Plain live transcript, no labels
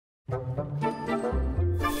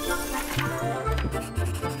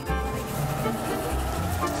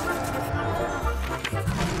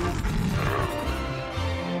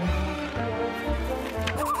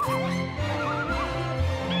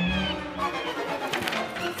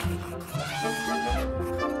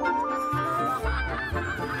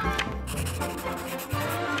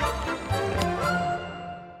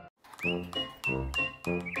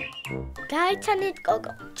გაიცანით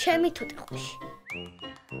კოკო, ჩემი თუთიყუში.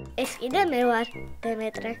 ეს კიდე მე ვარ,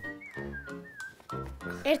 დემეტრე.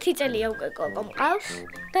 ერთი წელია უკვე კოკო მყავს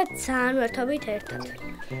და ძალიან ვერთობით ერთად.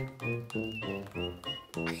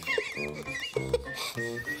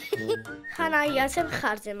 ხან აი ასე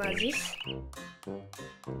მხარზე მაზის.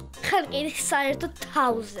 ხან კიდე საერთოდ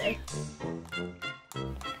თავზე.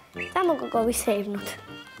 და მოკოკო ვისეირნოთ.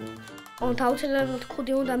 On თავისებურად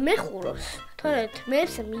ხუდი უნდა მეხუროს, თორედ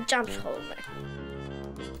მეებს მიჭამს ხოლმე.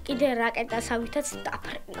 კიდე რაკეტასავითაც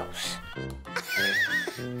დაფრინავს.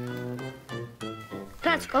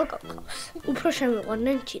 რაც კოკო ყავს, უფრო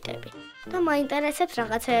შემიყვანენ ჩიტები და მაინტერესებს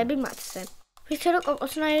რაღაცეები მათზე. ვიცი რომ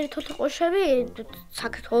კოკოსნაირი თუთიყუშები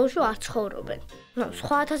საქართველოში არ ცხოვრობენ.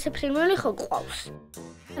 სხვა ათასი ფრინველი ხო ყავს.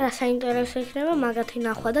 რა საინტერესო იქნება მაგათი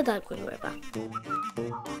ნახვა და დაკვირვება.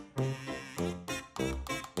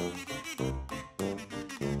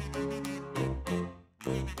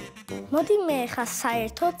 მოდი მე ხა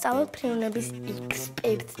საერთოდ წავალ ფრინველების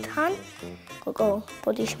ექსპერტთან. კოკო,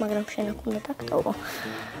 ბოდიში, მაგრამ შენ აქ უნდა დაგტოვო.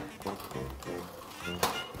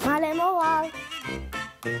 მალე მოვალ.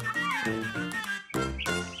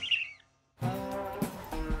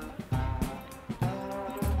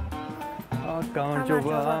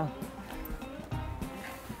 გამარჯობა.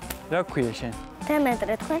 რა ქვია შენ?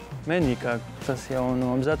 დემეტრე თქვენ? მე ნიკა, სასიაოვნო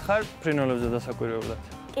ამზად ხარ ფრინველებზე დასაკვირვებლად.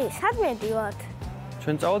 კი, სად მედივართ?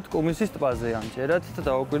 ჩვენ წავთ კუმისის ტბაზე ამჯერად და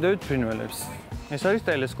დავაკვირდებით ფრინველებს. ეს არის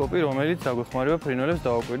ტელესკოპი, რომელიც დაგვეხმარება ფრინველებს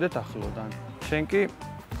დავაკვირდეთ ახლოდან. შენ კი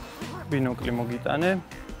ბინოკლი მოგიტანე.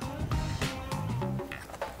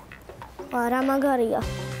 რა მაგარია.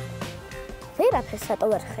 ვერაფერს სატო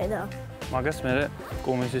ვერ ხედავ. მაგას მე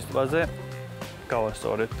კუმისის ტბაზე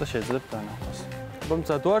გავასწორეთ და შეძლებ განახავს.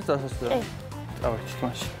 მზად ვარ წასასვლელად? კი. წავედით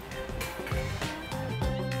მაშინ.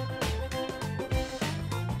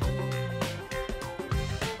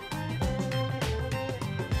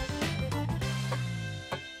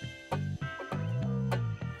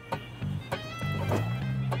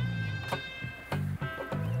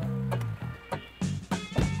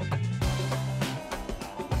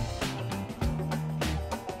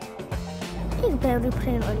 იქ ბევრი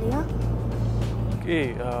ფრინველია? კი,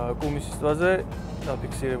 კუმისის ტბაზე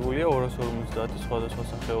დაფიქსირებულია 250 სხვადასხვა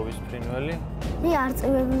სახეობის ფრინველი. მე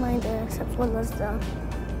არწივები მაინტერესებს ყველას და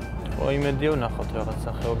იმედია ვნახავთ რაღაც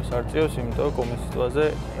სახეობის არწივს, იმიტომ რომ კუმისის ტბაზე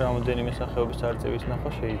რამოდენიმე სახეობის არწივის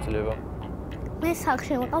ნახვა შეიძლება. მე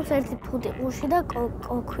სახში მყავს ერთი თუთიყუში და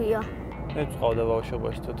კოქვია. მე ვყავდა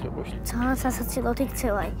ბავშვობაში თუთიყუში. ძალიან სასაცილოდ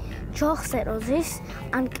იქცევა. ჯოხზე როზის,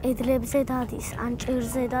 ან კედლებზე დადის, ან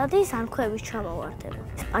ჭირზე დადის, ან ქვების ჩამოვარდება.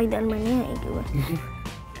 სპაიდერმენია იგივე.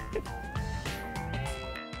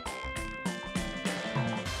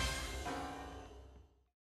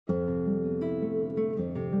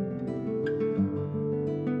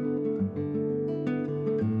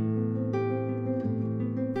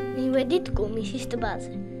 მივედით კუმისის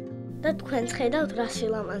ტბაზე და თქვენც ხედავთ რა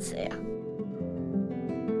სილამაზეა.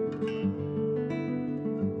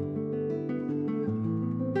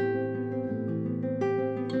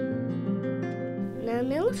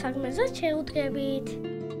 ნელ საქმესაც შეუდგებით.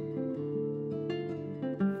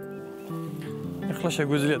 ახლა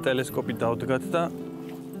შეგვიძლია ტელესკოპი დავდგათ და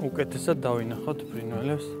უკეთესად დავინახოთ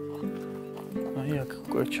ფრინველებს. აი აქ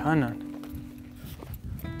უკვე ჩანან.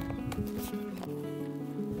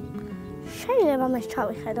 შეიძლება მას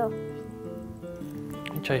ჩავიხედო.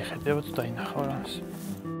 ჩაიხედებოთ და ინახავ რას.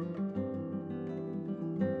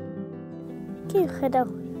 კი, ხედავ.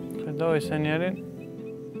 ხედავ, ესენი არიან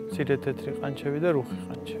მცირე თეთრი ყანჩები და რუხი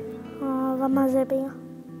ყანჩები. ლამაზებია.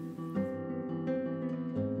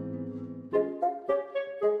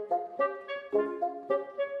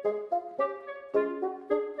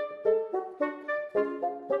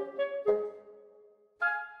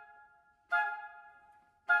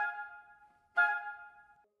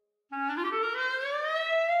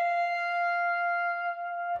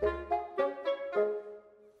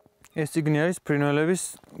 ეს წიგნი არის ფრინველების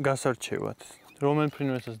გასარჩევად. რომელ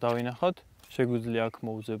ფრინველსაც დავინახავთ, შეგვიძლია აქ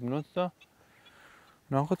მოვზებნოთ და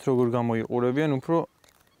ნახოთ როგორ გამოიყურებიან უფრო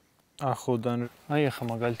ახლოდან. აი ახლა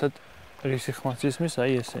მაგალითად რისი ხმაც ისმის,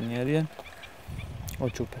 აი ესენი არიან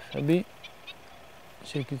ოჩუფეხები.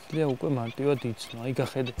 შეგვიძლია უკვე მარტივად იცნო. აი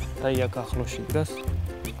გახედეთ, აი აქ ახლოში დგას.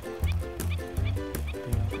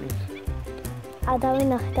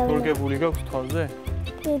 დავინახე. გორგებული გაქვს თავზე?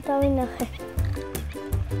 კი, დავინახე.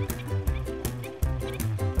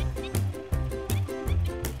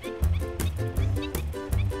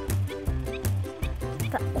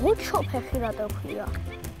 და ოჩო ფეხი რა დაქვია?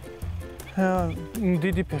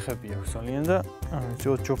 დიდი ფეხები აქვს ძალიან და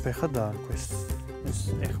ოჩო ფეხა დაარქვეს.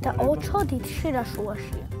 და ოჩო დიდში რა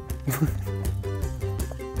შუაშია?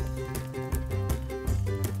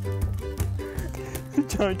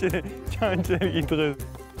 ჩანჭერი იდღეს.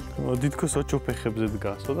 დიდქოს ოჩო ფეხებზე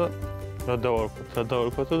დგასო და რა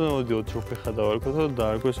დავარქვათო და მოდი ოჩო ფეხა დავარქვათო და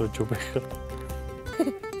დაარქვეს ოჩო ფეხა.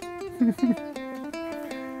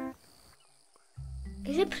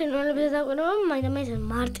 ისე ფრინველების დაკვირვება მაინც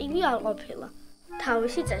მარტივი არ ყოფილა.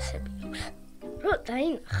 თავისი წესები აქვს. რო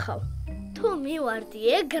დაინახავ, თუ მივარდი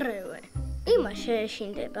ეგრევე, იმას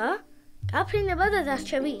შეეშინდება, გაფრინდება და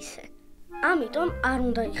დასჩები ისე. ამიტომ არ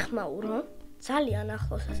უნდა იხმაურო, ძალიან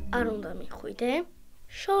ახლოსაც არ უნდა მიხვიდე,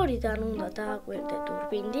 შორიდან უნდა დააკვირდე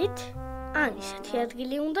დურბინით, ან ისეთი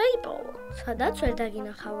ადგილი უნდა იპოვო, სადაც ვერ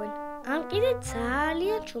დაგინახავენ. ამ კიდე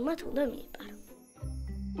ძალიან ჩუმად უნდა მიიპარო.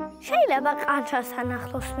 შეიძლება ყანჩასთან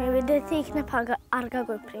ახლოს მივიდეთ, იქნებ არ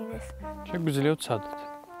გაგვეფრინდეს. შეგვიძლია ვცადოთ.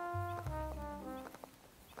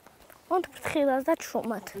 უნდა ფრთხილად და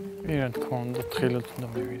ჩუმად. რა თქმა უნდა, ფრთხილად უნდა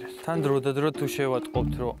მივიდეს. თან დროდადრო თუ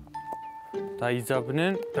შევატყობთ, რომ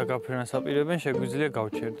დაიძაბნენ და გაფრენას აპირებენ, შეგვიძლია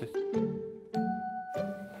გავჩერდეთ.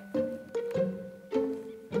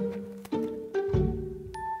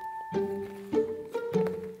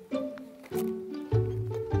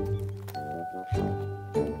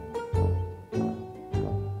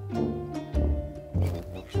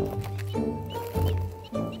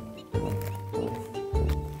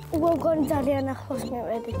 გოგონი ძალიან ახლოს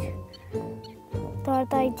მივედით. და არ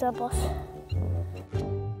დაიძაბოს.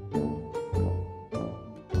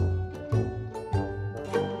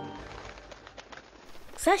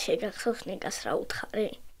 გზაში გახსოვს ნიკას რა უთხარი?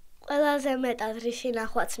 ყველაზე მეტად რისი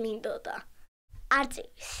ნახვაც მინდოდა.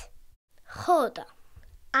 არწივის. ხო და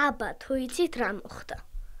აბა თუ იცით რა მოხდა.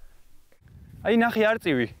 აი ნახე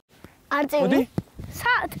არწივი. არწივი?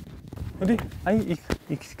 სად? მოდი, აი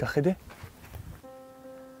იქ გახედე.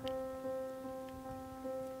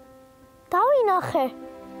 დავინახე.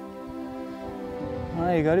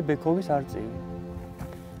 აი ეგ არის ბექოვის არწივი.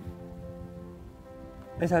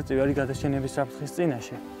 ეს არწივი არის გადაშენების საფრთხის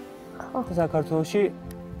წინაშე. ხო. საქართველოში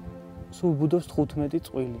სულ ბუდობს 15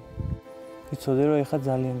 წვილი. იცოდე რომ ეხა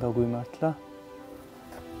ძალიან გაგვიმართლა.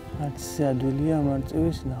 არცე ადვილია ამ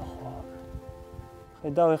არწივის ნახვა.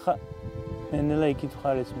 ხედავ ეხა ნენელა იქით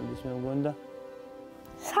ხარ ეს მიდის მე მგონი და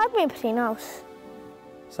სად მიფრინავს?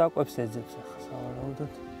 საკვებს ეძებს ახლა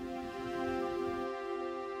სავარაუდოდ.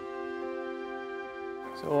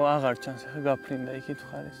 აღარ ჩანს ახლა გაფრინდა იქით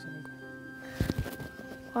ხარ ეს მგონი.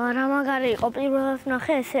 არა მაგარი იყო პირველად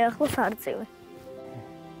ნახე ესე ახლოს არწივი.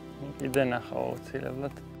 კიდე ნახავ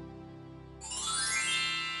აუცილებლად.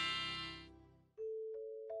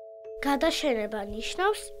 გადაშენება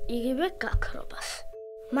ნიშნავს იგივე გაქრობას.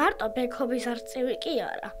 მარტო ბექობის არწივი კი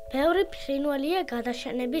არა. ბევრი ფრინველია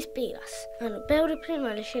გადაშენების პირას. ანუ ბევრი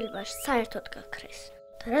ფრინველი შეიძლება საერთოდ გაქრეს.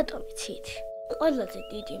 და რატომ იცით? ყველაზე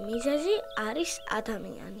დიდი მიზეზი არის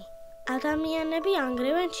ადამიანი. ადამიანები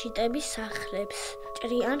ანგრევენ ჩიტების სახლებს,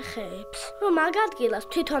 ჭრიან ხეებს, რომ მაგ ადგილას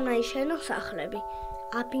თვითონ აიშენოს სახლები,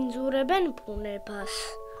 აბინძურებენ ბუნებას,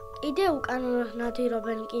 კიდე უკანონოდ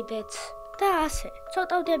ნადირობენ კიდეც და ასე,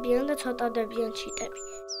 ცოტავდებიან და ცოტავდებიან ჩიტები.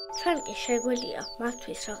 ჩვენ კი შეგვიძლია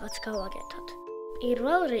მათთვის რაღაც გავაკეთოთ.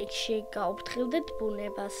 პირველ რიგში გაუფრთხილდეთ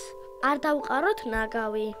ბუნებას. არ დავყაროთ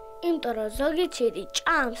ნაგავი, იმიტომ რომ ზოგი ჩიტი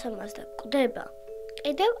ჭამს ამას და კვდება.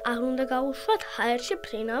 კიდევ არ უნდა გაუშვათ ჰაერში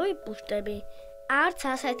ფრინავი ბუშტები, არც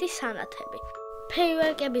ასეთი სანათები.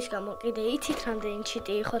 ფეივერკების გამო კიდე იცით რამდენი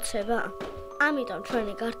ჩიტი იხოცება? ამიტომ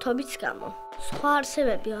ჩვენი გართობის გამო სხვა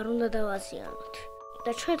არსებები არ უნდა დავაზიანოთ.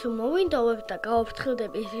 და ჩვენ თუ მოვინდოვებთ და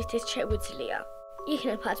გავუფრთხილდებით რითიც შეგვიძლია,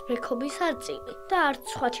 იქნებ არც ბექობის არწივი და არც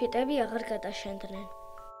სხვა ჩიტები აღარ გადაშენდნენ.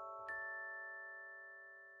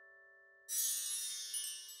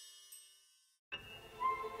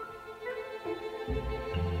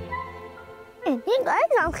 ნიკა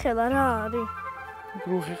ეს ამხელა რა არის?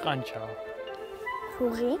 რუხი ყანჩაა.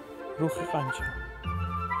 რუხი? რუხი ყანჩა.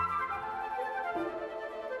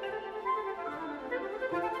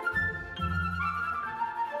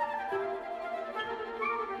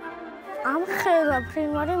 ამხელა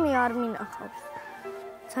ფრინველი მე არ მინახავს.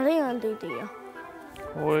 ძალიან დიდია.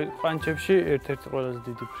 ой, ყანჩებში ერთ-ერთი ყველაზე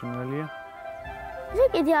დიდი ფრინველია. ესე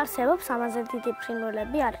კიდე არსებობს ამაზე დიდი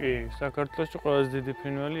ფრინველები არის? კი, საქართველოში ყველაზე დიდი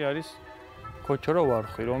ფრინველი არის ქოჩორა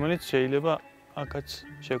ვარხი, რომელიც შეიძლება აქაც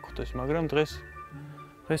შეგვხვდეს, მაგრამ დღეს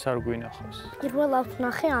დღეს არ გვინახავს. პირველად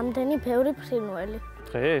ვნახე ამდენი ბევრი ფრინველი.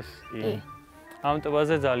 დღეს? კი. ამ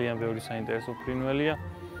ტბაზე ძალიან ბევრი საინტერესო ფრინველია.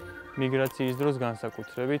 მიგრაციის დროს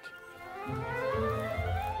განსაკუთრებით.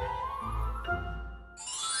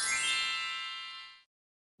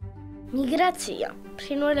 მიგრაცია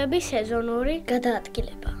ფრინველების სეზონური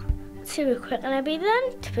გადაადგილება. ცივი ქვეყნებიდან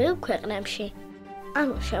თბილ ქვეყნებში.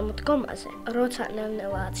 ანუ შემოდგომაზე, როცა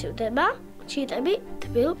ნელ-ნელა აცივდება, ჩიტები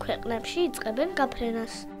თბილ ქვეყნებში იწყებენ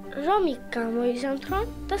გაფრენას, რომ იქ გამოიზამთრონ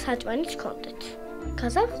და საჭმელიც ჰქონდეთ.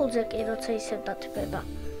 გაზაფხულზე კი როცა ისევ დათბება,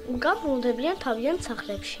 უბრუნდებიან თავიანთ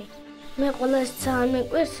სახლებში. მე ყველას ძალიან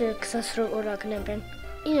მეკვირს გზას როგორ აგნებენ.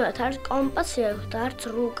 იმათ არის კომპასი და არც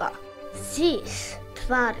რუკა. ზის,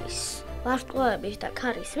 თვარის, ვარსკვლავების და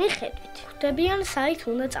ქარის მიხედვით ხვდებიან საით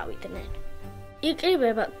უნდა წავიდნენ.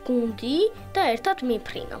 იკრიბება გუნდი და ერთად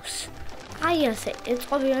მიფრინავს. აი ასე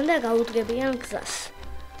ეწყობიან და გაუდგებიან გზას.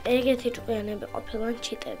 ეგეთი ჭკვიანები ყოფილან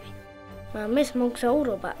ჩიტები. მაგრამ ეს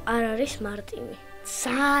მოგზაურობა არ არის მარტივი.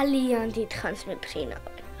 ძალიან დიდხანს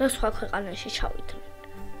მიფრინავენ, რომ სხვა ქვეყანაში ჩავიდნენ.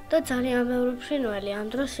 და ძალიან ბევრი ფრინველი ამ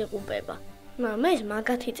დროს იღუპება. მაგრამ ეს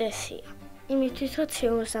მაგათი წესია. იმისთვის რომ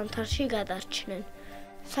ციურ ზამთარში გადარჩნენ.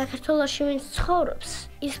 საქართველოში ვინც ცხოვრობს,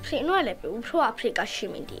 ის ფრინველები უფრო აფრიკაში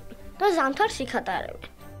მიდიან და ზამთარს იქ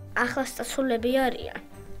ატარებენ. ახლასწავლები არიან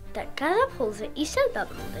და გაზაფხულზე ისევ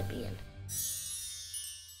დაბრუნდებიან.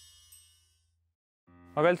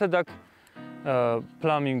 მაგალითად აქ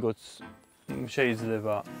ფლამინგოც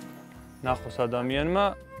შეიძლება ნახოს ადამიანმა,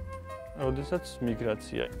 როდესაც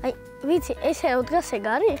მიგრაცია. აი, ვიცი, ესე დგას ეგ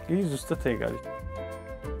არის? კი, ზუსტად ეგ არის.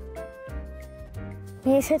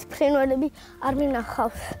 მე ესეთ ფრინველები არ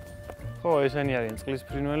მინახავს. ხო, ესენი არიან წყლის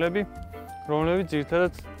ფრინველები, რომლებიც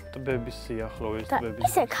ძირითადად ტბების სიახლოვეს, ტბების.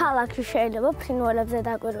 ისე ქალაქში შეიძლება ფრინველებზე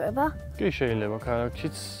დაკვირვება? კი, შეიძლება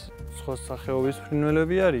ქალაქშიც სხვა სახეობის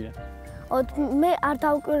ფრინველები არიან. მე არ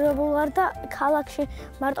დავკვირვებულ ვარ და ქალაქში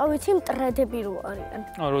მარტო ვიცი მტრედები რო არიან.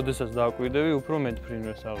 როდესაც დააკვირდები, უფრო მეტ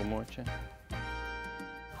ფრინველს აღმოაჩენ.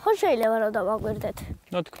 ხო შეიძლება რომ დავაკვირდეთ.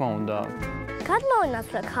 თქმა უნდა.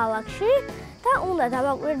 გადმოვინაცვლე ქალაქში და უნდა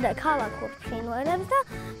დავაკვირდე ქალაქურ ფრინველებს და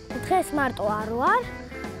დღეს მარტო არ ვარ.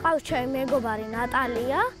 ყავს ჩემი მეგობარი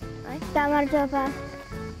ნატალია. აი, გამარჯობა.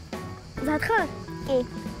 მზად ხარ? კი.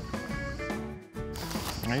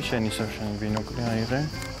 აი, შენ ისევ შენი ბინოკლი აიღე.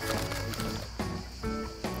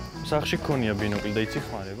 სახში ქონია ბინოკლი და იცი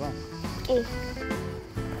ხმარება? კი.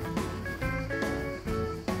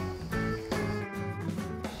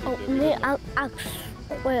 მე აქვს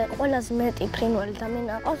ყველაზე მეტი ფრინველი და მე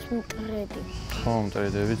ნაყავს მტრედი. ხო,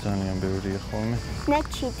 მტრედები ძალიან ბევრია ხოლმე. მე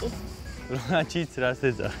ჩიტი. რა ჩიტს რას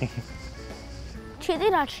ეძახი? ჩიტი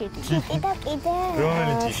რა ჩიტი? ჩიტი და კიდე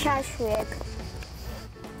შაშვიეკ.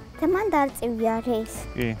 და მან დარწივი არის?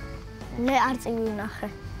 კი. მე არწივი ვნახე.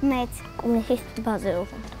 მეც კუმისის ტბაზე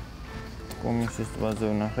ვიყავ. კომისის ტბაზე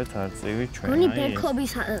ვნახეთ არწივი ჩვენ. გონი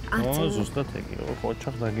ბერქობის არწივი. ზუსტად ეგ იყო,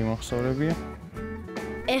 ოჩახ დაგიმახსოვრებია.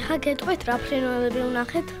 ეხა გეტყვით რა ფრინველები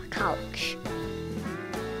ვნახეთ ქალაქში.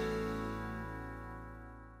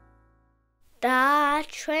 და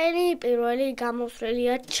ჩვენი პირველი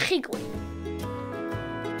გამოსვლილია ჩხიკვი.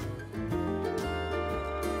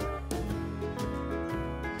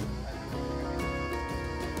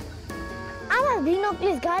 ამა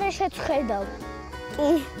ბინოკლის გარეშეც ხედავ.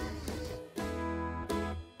 კი.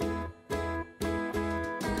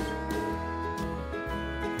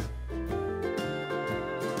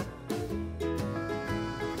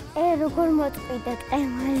 როგორ მოწყვიდა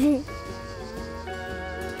ტყემალი.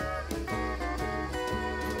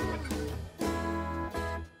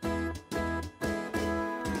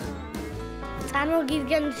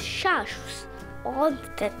 წარმოგიდგენ შაშს, ოღონდ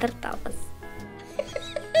თეთრ ტავას.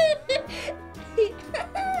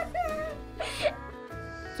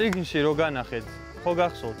 წიგნში რო განახეთ, ხო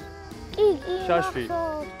გახსოვთ? კი, შაშვი.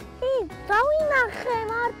 კი, დავინახე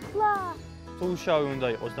მართლა. თუ შავი უნდა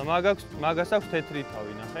იყოს და მაგას აქვს თეთრი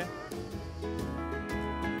თავი, ნახე?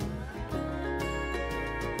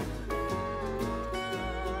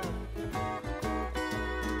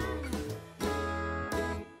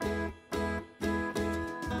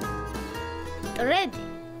 მტრედი.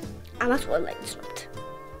 ამას ყველა იცნობთ.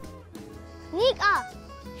 ნიკა,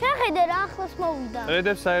 შეხედე რა ახლოს მოვიდა.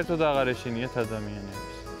 მტრედებს საერთოდ აღარ ეშინიათ ადამიანებს.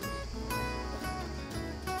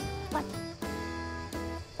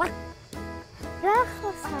 რა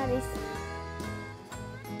ახლოს არის?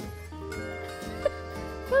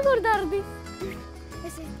 როგორ დარდის?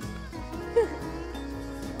 ესე.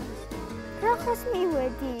 რა ახლოს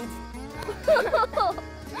მივედით?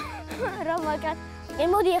 რა მაგათ.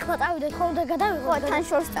 მოდი ახლა წავიდეთ ხოლმე და გადავიღოთ. თან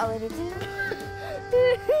შორს წავედით.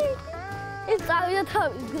 ეს წავიდა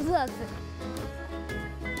თავის გზაზე.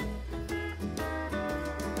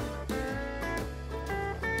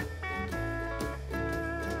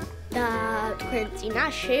 და თქვენ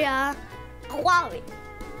წინაშეა ყვავი.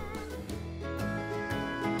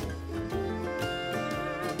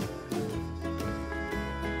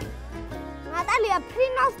 ნატალია,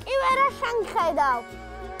 ფრინველს კი ვერა შენხედავ.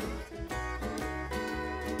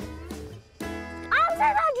 ყავზე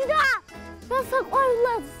დაჯდა და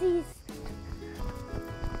საყვარლად ზის.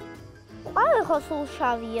 ყვავი ხო სულ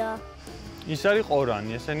შავია. ის არის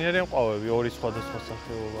ყორანი, ესენი არიან ყვავები, ორი სხვადასხვა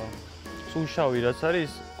სახეობა. სულ შავი რაც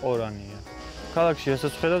არის, ყორანია. ქალაქში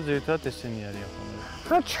რასაც ვხედავ, ძირითადად ესენი არიან ხოლმე.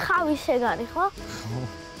 რო ჩხავი შეგარი, ხო?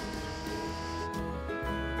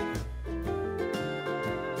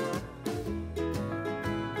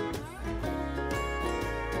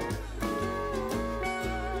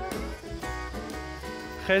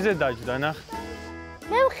 ხეზე დაჯდა, ნახ.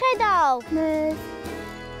 მე ვხედავ.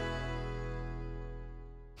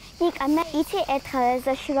 ნიკა, მე იცი ერთხელ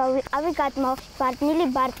ეზოში ვიყავი გადმოვარდნილი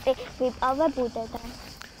ბარტყი ვიპოვე ბუდედან.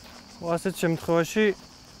 ასეთ შემთხვევაში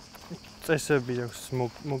წესები აქვს,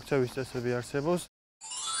 მოგწევის წესები არსებობს.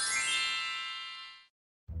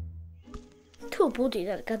 თუ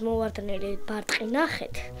ბუდიდან გადმოვარდნილი ბარტყი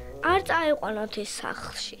ნახეთ, არ წაიყვანოთ ის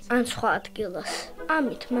სახლში, ან სხვა ადგილას.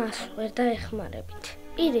 ამით მას ვერ დაეხმარებით.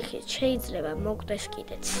 პირიქით შეიძლება მოგდეს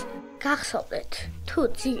კიდეც. გახსოვდეთ, თუ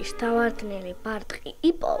ძირს დავარდნილი ბარტყი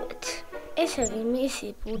იპოვეთ, ესე იგი მისი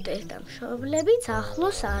ბუდეს და მშობლებიც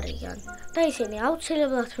ახლოს არიან და ისინი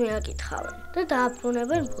აუცილებლად მიაკითხავენ და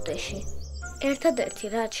დააბრუნებენ ბუდეში. ერთადერთი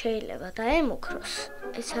რაც შეიძლება დაემუქროს,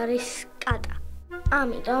 ეს არის კატა.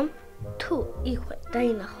 ამიტომ თუ იქვე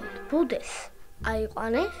დაინახოთ ბუდეს,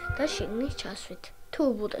 აიყვანეთ და შიგნით ჩასვით. თუ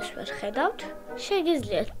ბუდეს ვერ ხედავთ,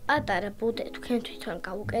 შეგიძლიათ პატარა ბუდე თქვენ თვითონ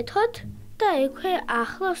გაუკეთოთ და იქვე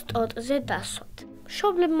ახლოს ტოტზე დასვათ.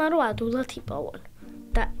 მშობლებმა რო ადვილად იპოვონ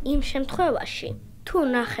და იმ შემთხვევაში, თუ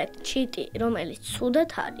ნახეთ ჩიტი, რომელიც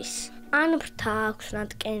ცუდად არის, ან ფრთა აქვს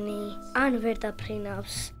ნატკენი, ან ვერ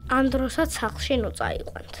დაფრინავს, ამ დროსაც სახლში ნუ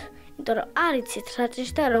წაიყვანთ, იმიტომ რომ არ იცით რა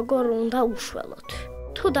ჭირს და როგორ უნდა უშველოთ.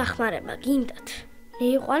 თუ დახმარება გინდათ,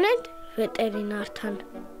 მიიყვანეთ ვეტერინართან,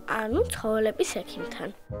 ანუ ცხოველების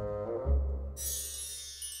ექიმთან.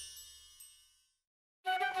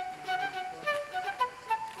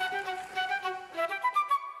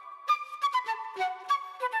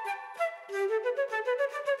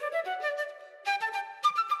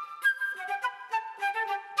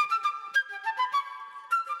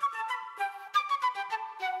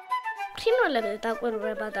 ფრინველებზე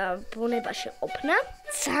დაკვირვება და ბუნებაში ყოფნა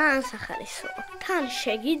ძალიან სახალისოა. თან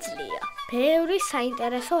შეგიძლია ბევრი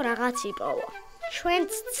საინტერესო რაღაც იპოვო.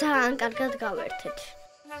 ჩვენც ძალიან კარგად გავერთეთ.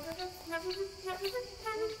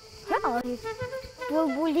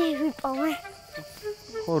 ბუმბული ვიპოვე.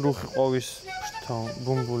 ხო, რუხი ყვავის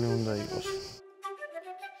ბუმბული უნდა იყოს.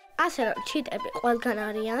 ასე რომ ჩიტები ყველგან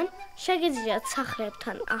არიან, შეგიძლიათ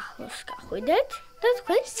სახლებთან ახლოს გახვიდეთ და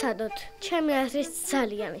თქვენ სცადოთ. ჩემი აზრით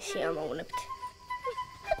ძალიან სიამოვნებთ.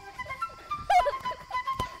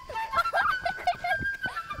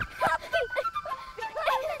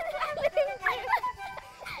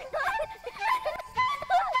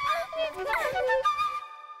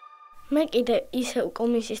 მე კიდე ისევ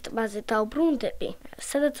კომისიის ტბაზე დავბრუნდები,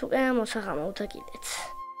 სადაც უკვე მოსაღამოვდა კიდეც.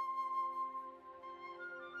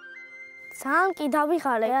 ძალიან კი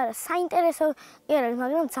დავიღალე, არა, საინტერესო კი არის,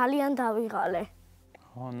 მაგრამ ძალიან დავიღალე.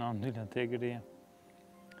 ხო, ნამდვილად ეგრეა.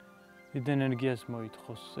 დიდ ენერგიას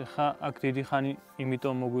მოითხოვს. ეხლა აქ დიდი ხანი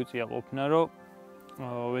იმიტომ მოგვიწია ყოფნა, რომ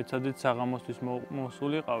ვეცადეთ საღამოსთვის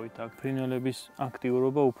მოსულიყავით. აქ ფრინველების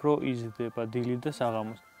აქტიურობა უფრო იზრდება დილით და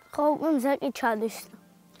საღამოს. ხო, უკვე მზე კი ჩადის.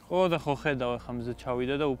 ხო და ხო ხედავ, ეხლა მზე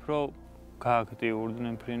ჩავიდა და უფრო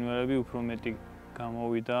გააქტიურდნენ ფრინველები, უფრო მეტი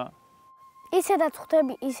გამოვიდა. ისედაც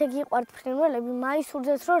ხვდები, ისე გიყვართ ფრინველები,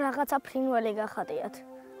 მაისურდეთ, რომ რაღაცა ფრინველი გახატიათ.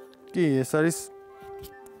 კი, ეს არის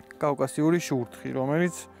კავკასიური შურთხი,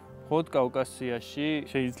 რომელიც მხოლოდ კავკასიაში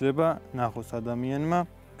შეიძლება ნახოს ადამიანმა.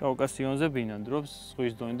 კავკასიონზე ბინადრობს,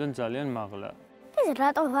 ზღვის დონიდან ძალიან მაღლა. ეს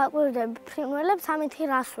რატომ ვაკვირდები ფრინველებს, ამითი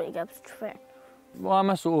რას ვიგებთ ჩვენ?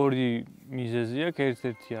 ამას ორი მიზეზი აქვს,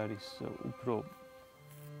 ერთ-ერთი არის უფრო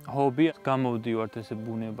ჰობი, გამოვდივართ ესე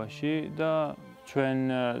ბუნებაში და ჩვენ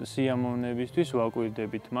სიამოვნებისთვის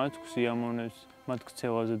ვაკვირდებით მათ, სიამოვნებს მათ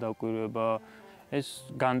ქცევაზე დაკვირვება, ეს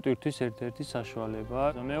განტვირთვის ერთ-ერთი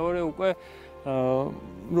საშუალებაა. მეორე უკვე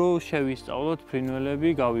რო შევისწავლოთ ფრინველები,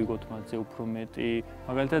 გავიგოთ მათზე უფრო მეტი,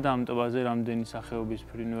 მაგალითად ამ ტბაზე რამდენი სახეობის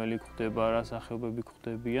ფრინველი გვხვდება, რა სახეობები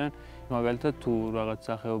გვხვდებიან. მაგალითად თუ რაღაც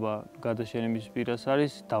სახეობა გადაშენების პირას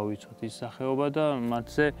არის, დავიცვათ ის სახეობა და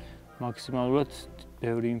მათზე მაქსიმალურად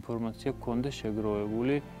ბევრი ინფორმაცია გქონდეს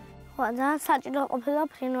შეგროვებული. ხო, ძალიან საჭირო ყოფილა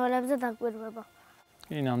ფრინველებზე დაკვირვება.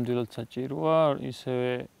 კი, ნამდვილად საჭიროა,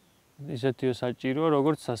 ისევე ისეთიო საჭიროა,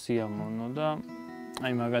 როგორც სასიამოვნო და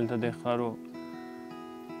აი მაგალითად ეხლა რომ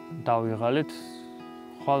დავიღალეთ,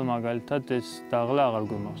 ხვალ მაგალითად ეს დაღლა აღარ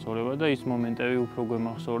გვემახსოვრება და ის მომენტები უფრო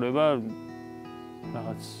გვემახსოვრება,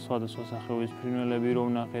 რაღაც სხვადასხვა სახეობის ფრინველები რომ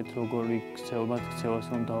ვნახეთ, როგორი ქცევათ, ქცევას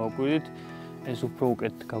რომ დავაკვირდით, ეს უფრო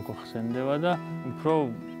უკეთ გაგვახსენდება და უფრო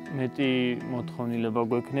მეტი მოთხოვნილება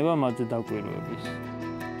გვექნება მათზე დაკვირვების.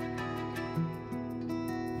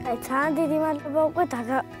 აი, ძალიან დიდი მადლობა უკვე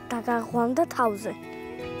დაგაღვამდა თავზე.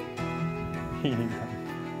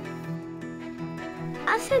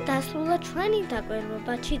 ასე დასრულდა ჩვენი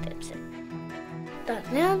დაკვირვება ჩიტებზე. და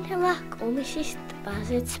ნეანთელა კომისიის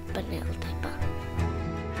ტბაზეც ბნელდება.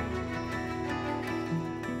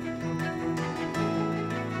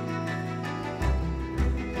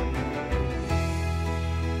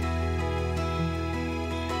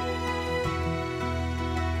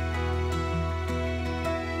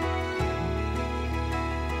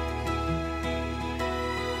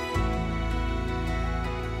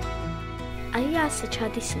 აი ასე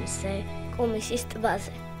ჩადის მზე კომისიის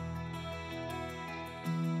ტბაზე.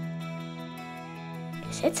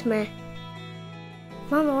 ესეც მე.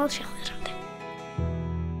 მამავალ შეხვედრამდე.